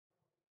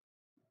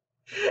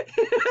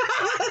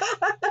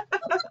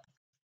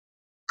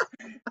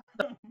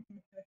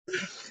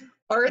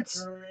Are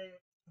its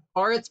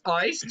are its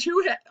eyes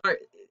too?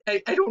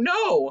 I don't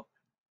know.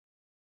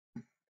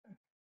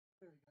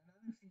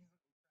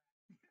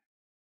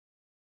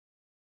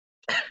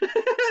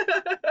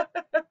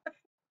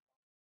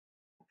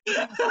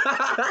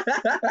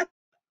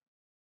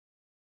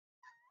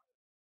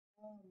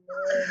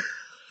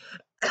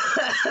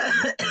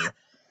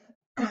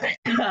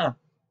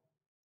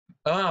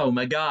 Oh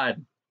my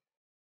god.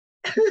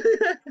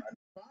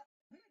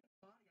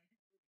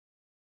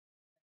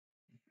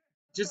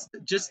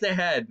 Just the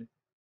head.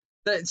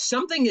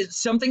 Something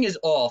is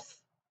off.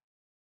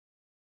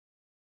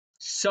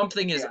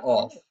 Something is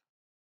off.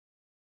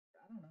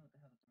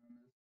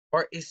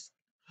 Or is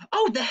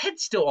oh, the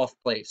head's still off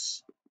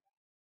place.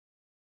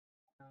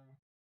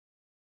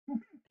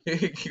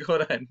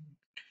 Hold on.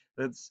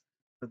 That's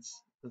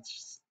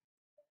just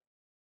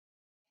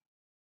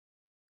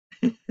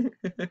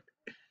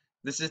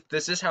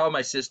this is how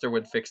my sister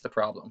would fix the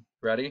problem.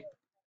 Ready?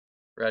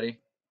 Ready?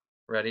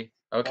 Ready?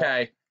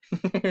 Okay.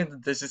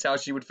 This is how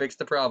she would fix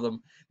the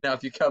problem. Now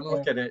if you come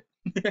look at it.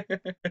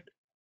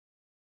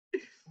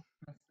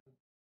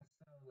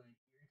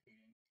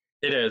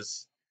 It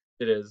is.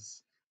 It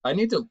is.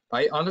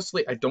 I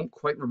honestly I don't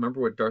quite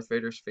remember what Darth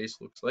Vader's face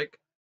looks like.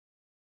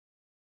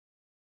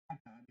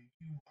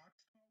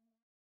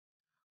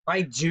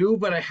 I do,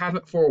 but I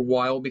haven't for a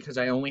while because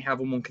I only have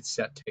them on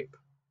cassette tape.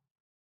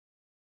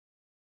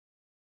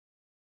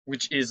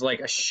 Which is like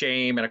a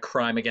shame and a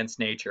crime against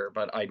nature,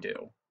 but I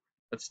do.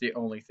 That's the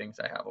only things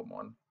I have them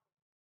on.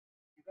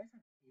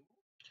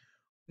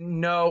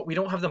 No, we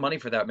don't have the money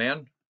for that,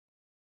 man.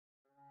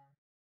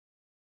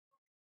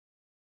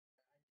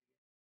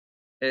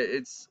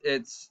 It's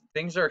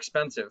things are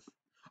expensive.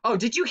 Oh,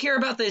 did you hear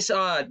about this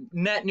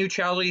net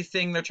neutrality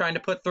thing they're trying to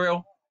put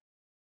through?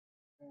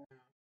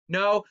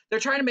 No, they're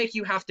trying to make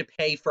you have to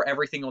pay for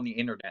everything on the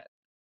internet.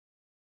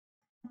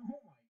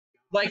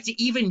 Like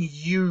to even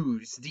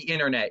use the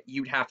internet,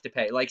 you'd have to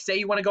pay. Like say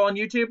you want to go on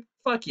YouTube,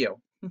 fuck you.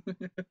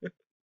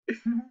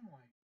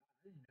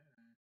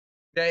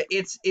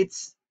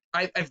 It's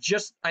I've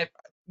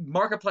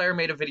Markiplier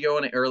made a video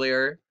on it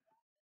earlier,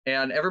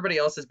 and everybody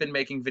else has been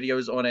making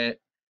videos on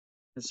it.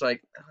 It's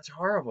like oh, it's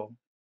horrible.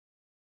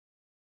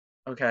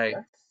 Okay,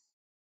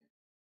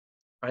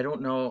 I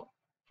don't know.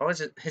 How is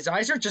it? His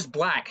eyes are just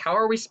black. How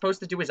are we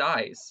supposed to do his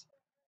eyes?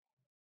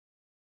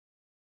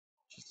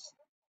 Just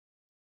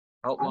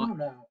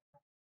outline,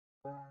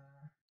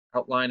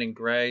 outline in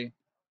gray.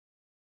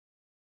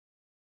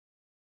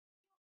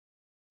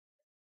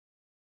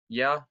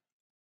 Yeah.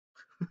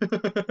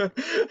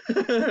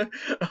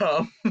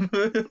 um,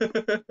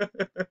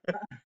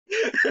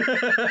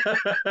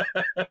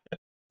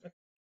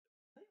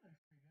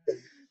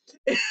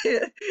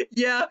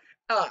 yeah.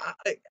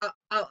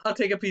 I'll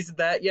take a piece of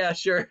that. Yeah,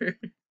 sure.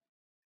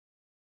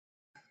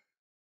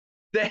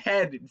 The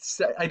head.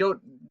 I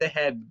don't. The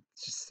head.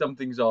 Just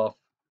something's off.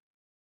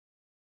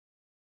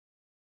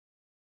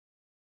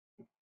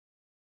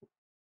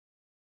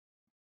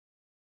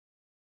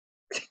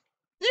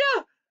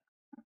 Yeah.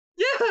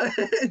 Yeah.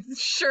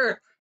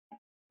 Sure.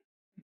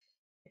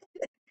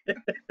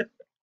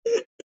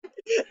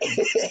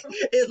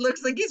 It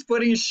looks like he's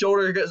putting his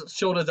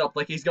shoulders up,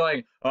 like he's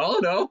going, "Oh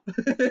no."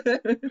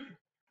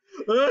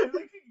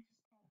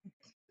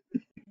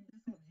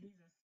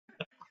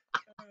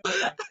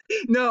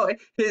 No,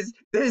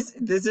 this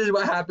is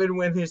what happened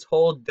when his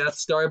whole Death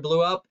Star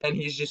blew up, and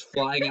he's just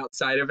flying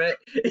outside of it.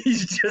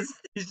 He's just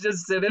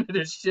sitting in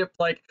his ship,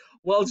 like,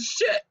 well,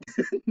 shit.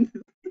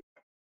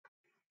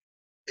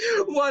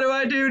 What do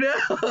I do now?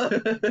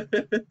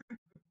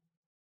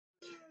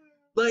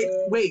 Like,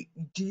 wait,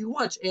 do you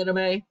watch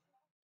anime?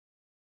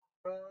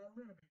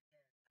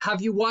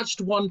 Have you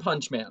watched One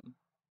Punch Man?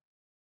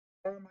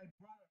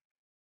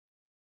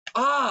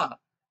 Ah,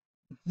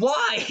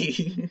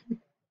 why?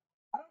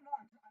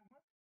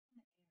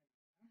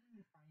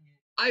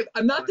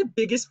 I'm not the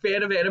biggest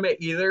fan of anime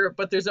either,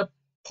 but there's a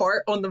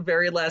part on the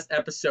very last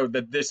episode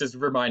that this is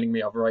reminding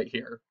me of right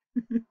here.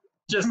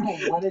 Just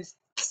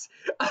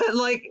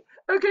like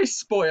okay,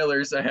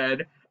 spoilers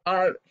ahead.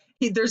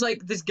 There's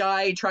like this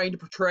guy trying to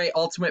portray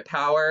ultimate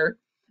power,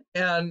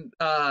 and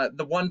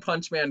the One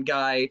Punch Man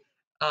guy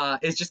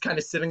is just kind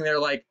of sitting there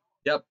like,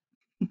 "Yep,"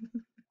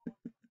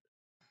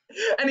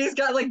 and he's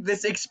got like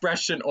this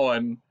expression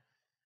on.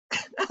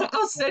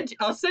 I'll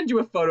send you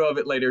a photo of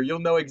it later. You'll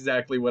know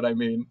exactly what I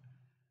mean.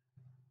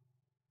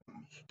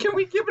 Can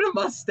we give it a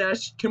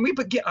mustache? Can we?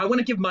 But I want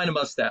to give mine a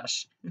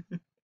mustache.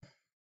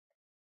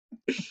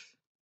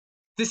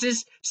 This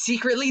is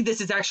secretly. This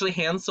is actually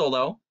Han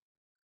Solo.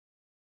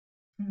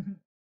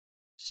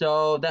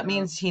 So that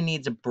means he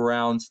needs a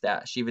brown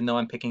stash, even though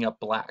I'm picking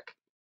up black.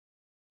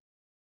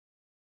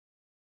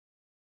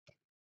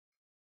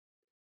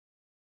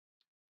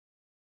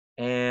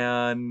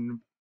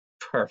 And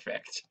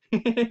perfect.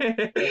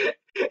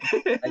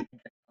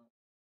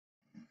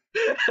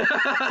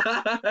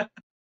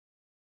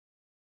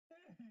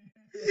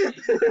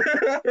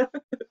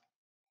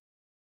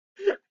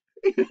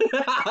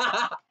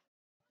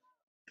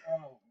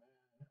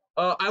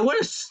 Oh, I want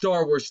a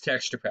Star Wars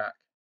texture pack.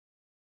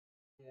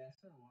 yeah,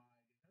 so do I.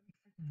 That'd be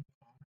freaking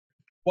fun.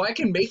 Well, I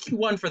can make you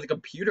one for the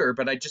computer,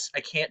 but I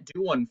can't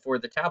do one for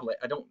the tablet.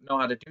 I don't know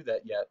how to do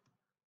that yet.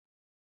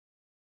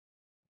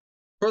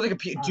 For the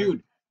computer,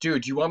 Alright,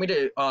 dude, you want me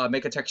to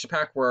make a texture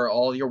pack where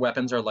all your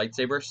weapons are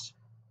lightsabers?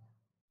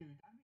 dude,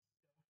 that'd be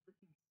so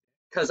freaking sick.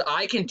 Because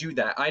I can do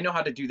that. I know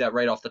how to do that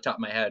right off the top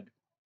of my head.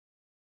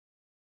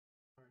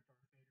 Alright, Darth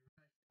Vader, I'm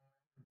gonna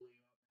blow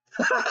you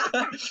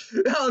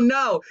up. Oh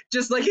no,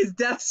 just like his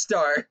Death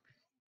Star.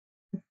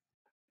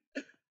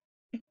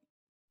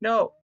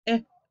 No.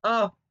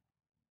 Oh.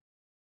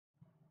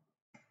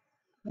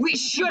 We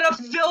should have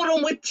filled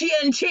him with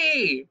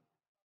TNT.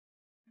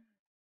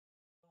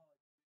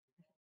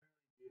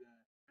 Do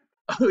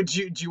that. Oh,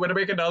 do you want to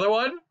make another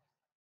one?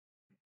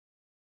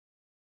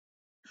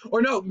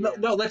 Or no, no, Yeah.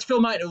 no, let's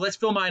fill mine. Let's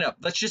fill mine up.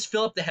 Let's just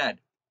fill up the head.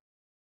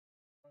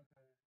 Okay.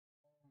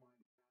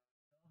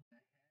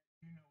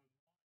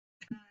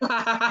 Oh my god. The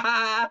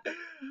head. You know.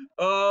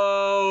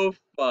 Oh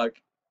fuck.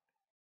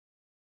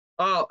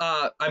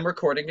 Oh, I'm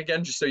recording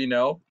again, just so you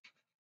know.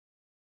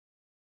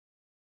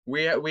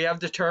 We have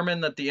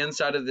determined that the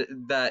inside of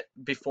that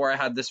before I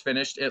had this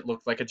finished, it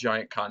looked like a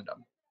giant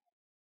condom.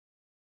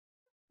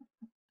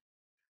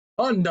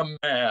 Condom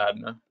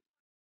man.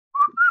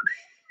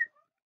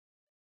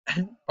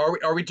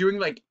 Are we doing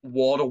like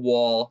wall to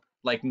wall,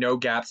 like no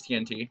gaps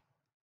TNT?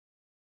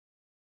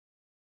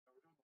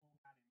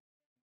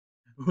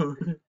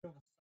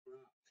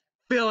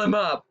 Fill him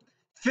up.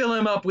 Fill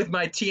him up with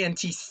my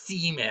TNT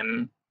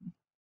semen.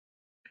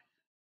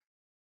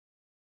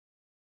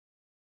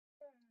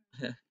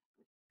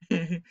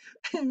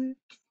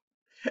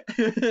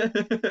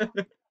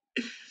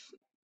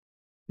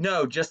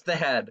 No, just the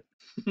head.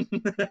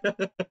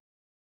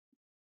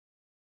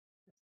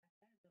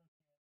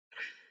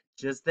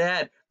 Just the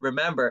head.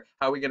 Remember,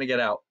 how are we gonna get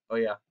out? Oh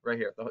yeah, right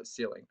here, the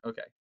ceiling.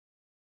 Okay.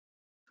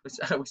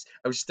 I was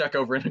stuck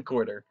over in a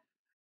corner.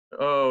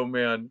 Oh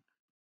man.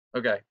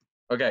 Okay.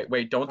 Okay.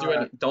 Wait. Don't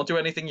do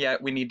anything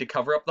yet. We need to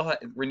cover up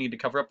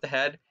the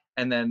head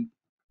and then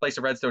place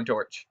a redstone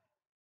torch.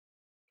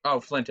 Oh,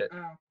 flint it.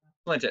 Ow.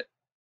 Flint it.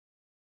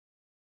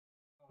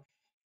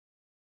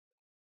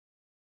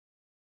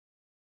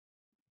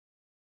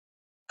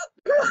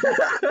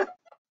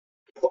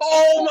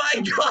 Oh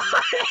my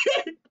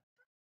god!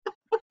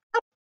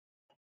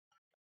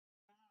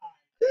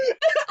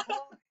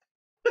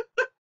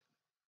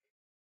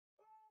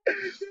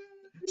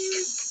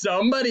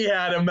 Somebody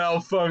had a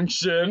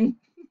malfunction.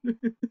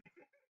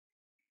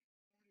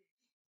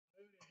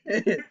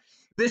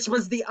 This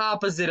was the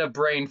opposite of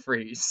brain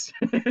freeze.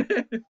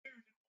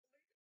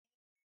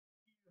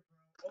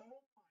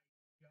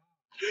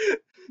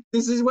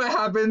 This is what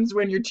happens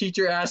when your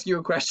teacher asks you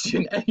a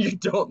question and you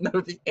don't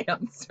know the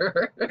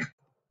answer.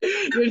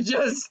 You're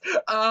just,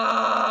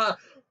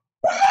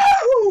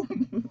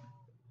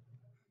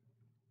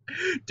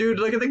 dude,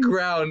 look at the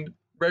ground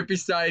right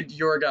beside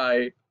your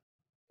guy.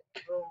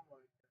 Oh my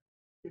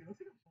god. It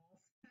looks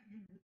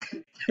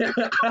like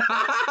a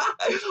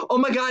false. Oh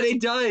my god,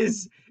 it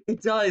does.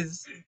 It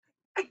does.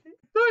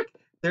 Look,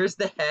 there's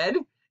the head,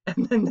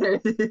 and then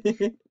there's.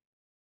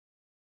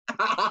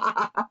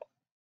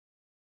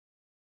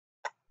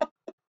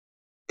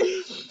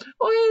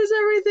 Why is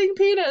everything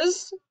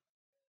penis?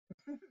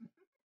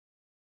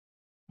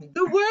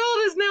 The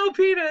world is now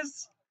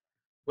penis.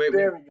 Wait,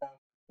 There we go.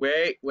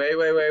 wait.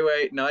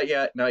 Not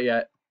yet, not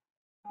yet.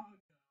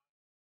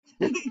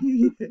 Oh,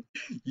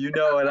 You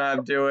know what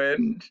I'm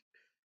doing.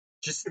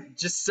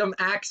 Just some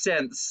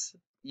accents,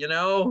 you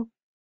know?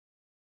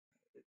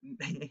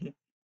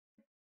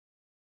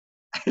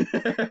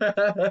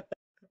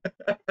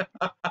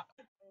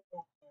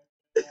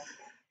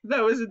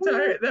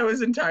 That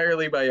was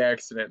entirely by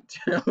accident.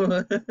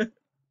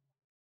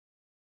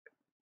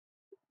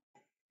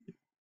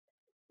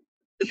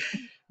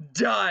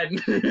 Done.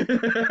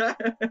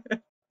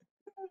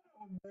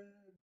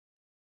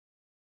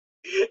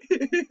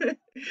 Is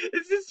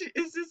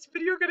this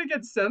video gonna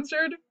get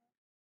censored?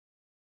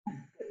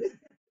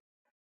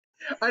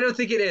 I don't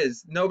think it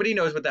is. Nobody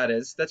knows what that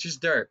is. That's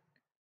just dirt.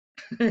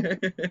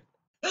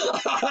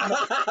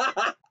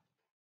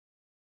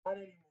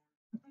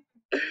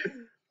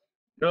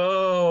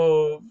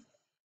 Oh,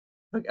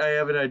 I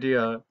have an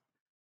idea.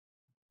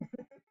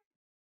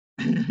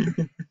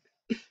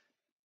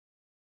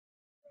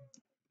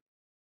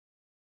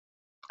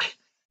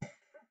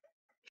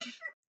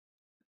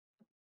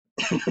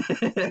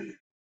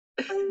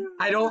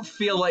 I don't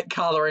feel like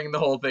coloring the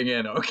whole thing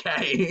in,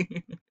 okay?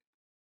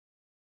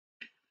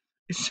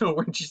 So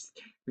we're just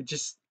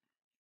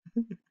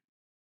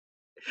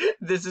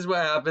this is what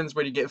happens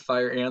when you get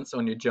fire ants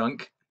on your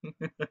junk.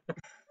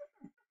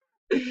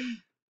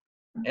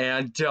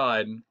 And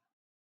done.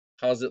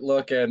 How's it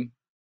looking?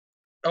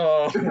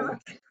 Oh,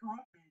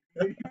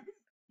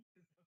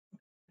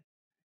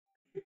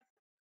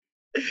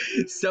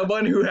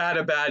 someone who had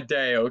a bad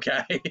day,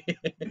 okay?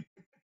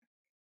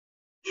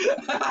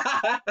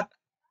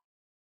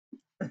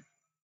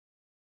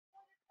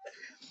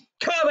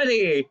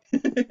 Comedy.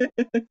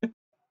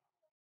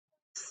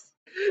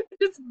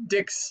 Just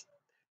dicks.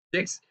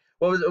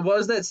 What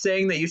was that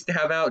saying they used to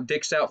have out?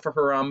 Dicks out for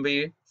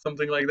Harambe,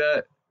 something like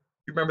that.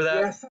 You remember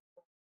that? Yes,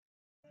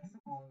 something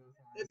along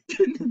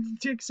those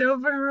Dicks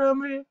out for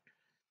Harambe.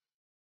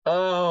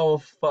 Oh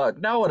fuck!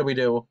 Now what do we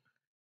do?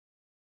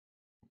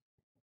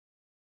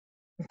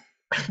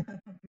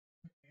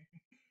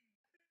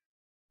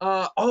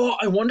 lines. Oh,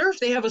 I wonder if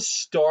they have a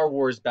Star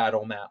Wars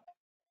battle map.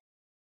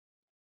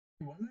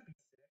 Wouldn't that be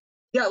sick?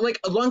 Yeah,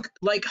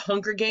 like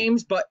Hunger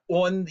Games, but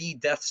on the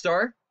Death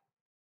Star.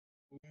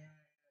 Yeah,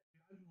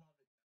 dude, I'd love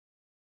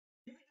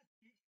it. Even just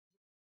each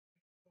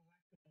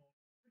collectible,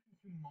 freaking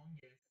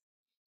humongous.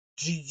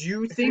 Do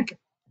you think?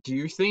 Do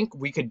you think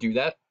we could do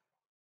that?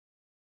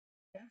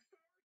 Death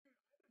Star, dude,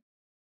 dude,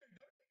 that would take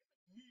like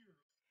years.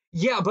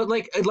 Yeah, but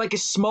like a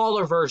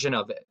smaller version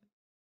of it.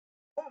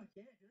 Oh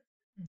yeah, dude, that's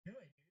freaking good,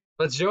 dude.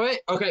 Let's do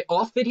it. Okay,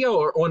 off video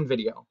or on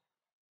video?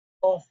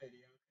 Off video.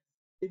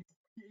 It could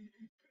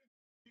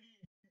be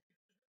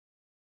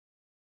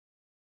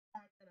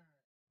not gonna,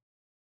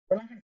 we're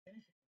not gonna finish it in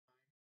time.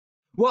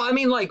 Well, I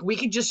mean, like we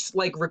could just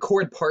like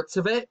record parts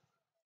of it,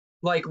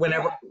 like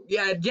whenever.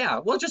 Yeah. Yeah, yeah.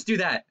 We'll just do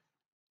that.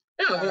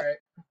 Yeah. All right.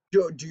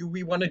 Do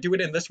we want to do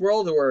it in this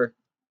world or?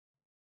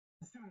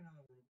 Let's do another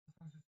one. This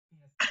one's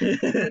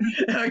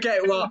just PS4. Okay.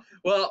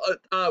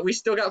 Well. We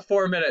still got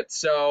 4 minutes,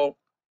 so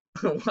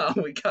well,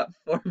 we got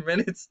 4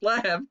 minutes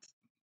left.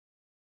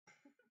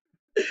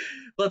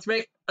 Let's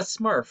make a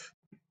Smurf.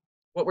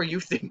 What were you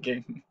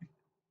thinking?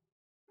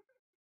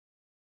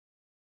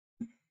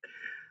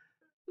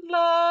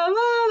 La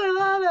la la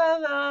la la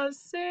la,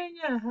 sing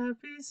a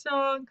happy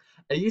song.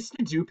 I used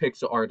to do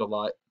pixel art a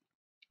lot.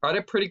 I had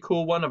a pretty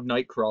cool one of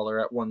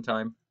Nightcrawler at one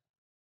time.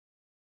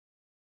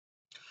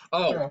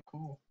 Oh, Oh,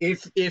 cool.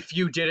 if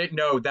you didn't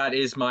know, that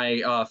is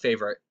my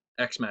favorite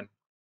X-Men.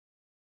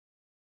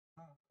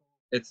 Oh, cool.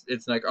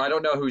 It's Night. I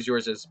don't know whose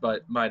yours is,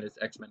 but mine is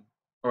X-Men,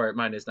 or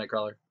mine is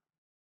Nightcrawler.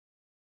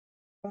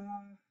 I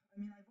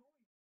mean, I've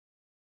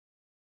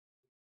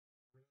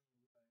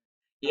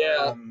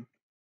always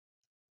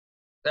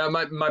Yeah,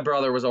 my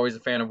brother was always a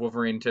fan of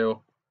Wolverine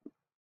too.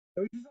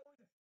 it was just always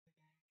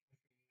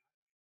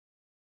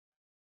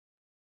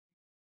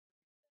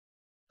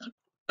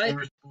a I there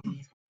was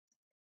police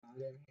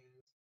goddamn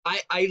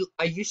hands.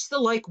 I used to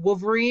like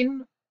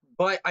Wolverine,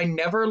 but I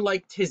never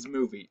liked his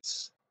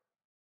movies.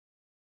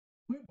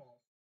 Blue balls.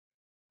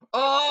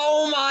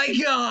 Oh my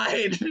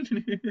god!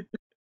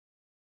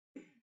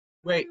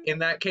 Wait, in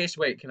that case,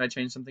 wait, can I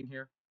change something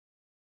here?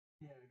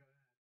 Yeah,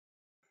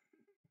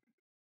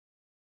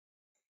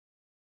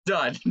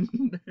 Done.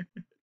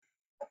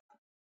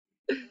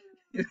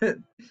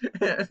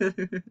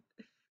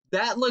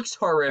 That looks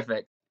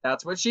horrific.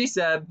 That's what she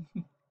said.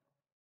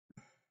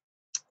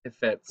 It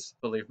fits,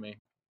 believe me.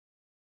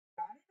 go ahead.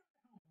 I didn't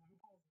know how blue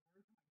balls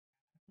work. My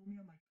dad told me,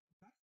 I'm like,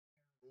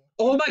 that's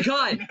Oh my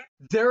terrible. god!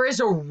 There is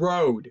a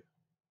road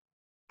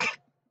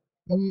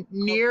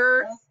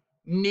near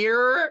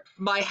near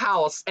my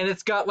house, and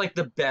it's got like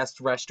the best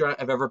restaurant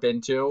I've ever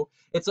been to.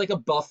 It's like a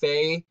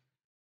buffet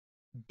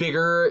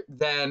bigger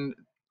than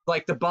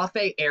like the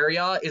buffet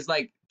area is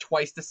like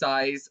twice the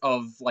size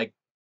of like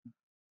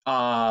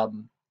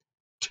um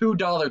two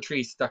Dollar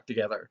Trees stuck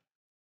together.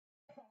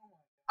 Oh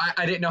my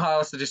I didn't know how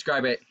else to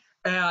describe it.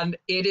 And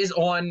it is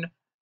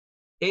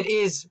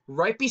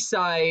right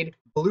beside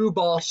Blue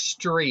Ball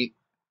Street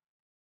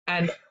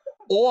and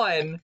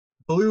on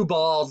Blue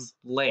Ball's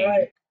god. Lane.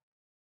 Right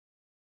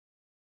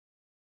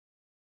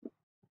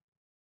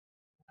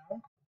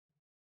now.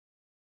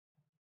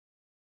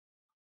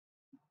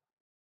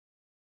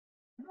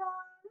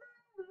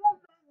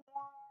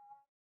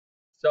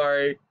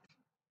 Sorry.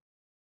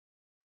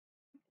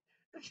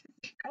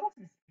 That looks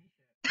like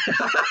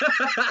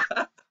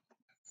a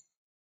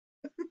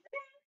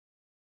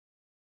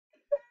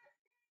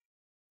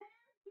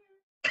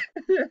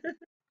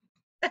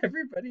spaceship.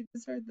 Everybody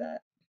just heard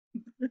that.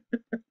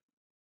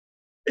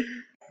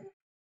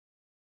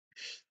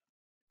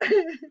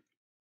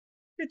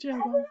 Good job,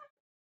 Mom.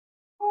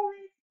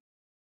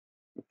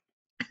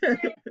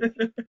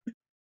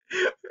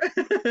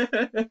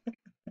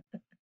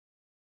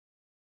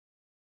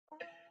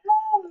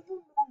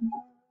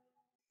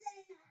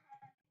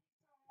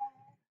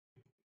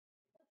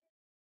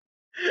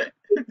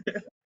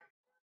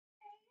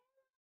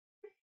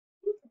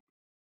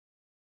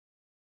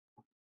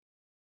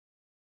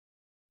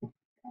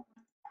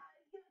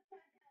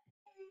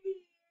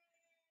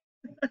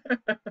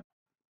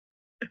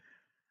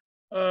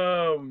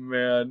 Oh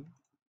man,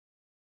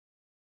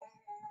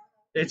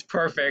 it's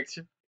perfect.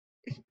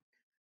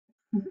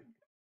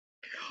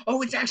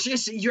 Oh, it's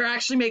actually you're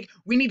actually make.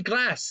 We need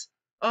glass.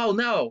 Oh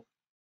no.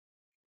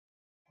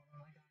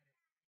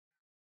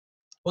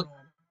 Well,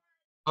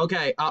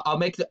 okay, I'll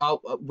make the. Oh,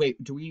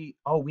 wait. Do we?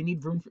 Oh, we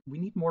need room. We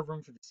need more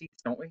room for the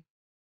seats, don't we?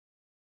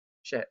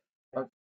 Shit.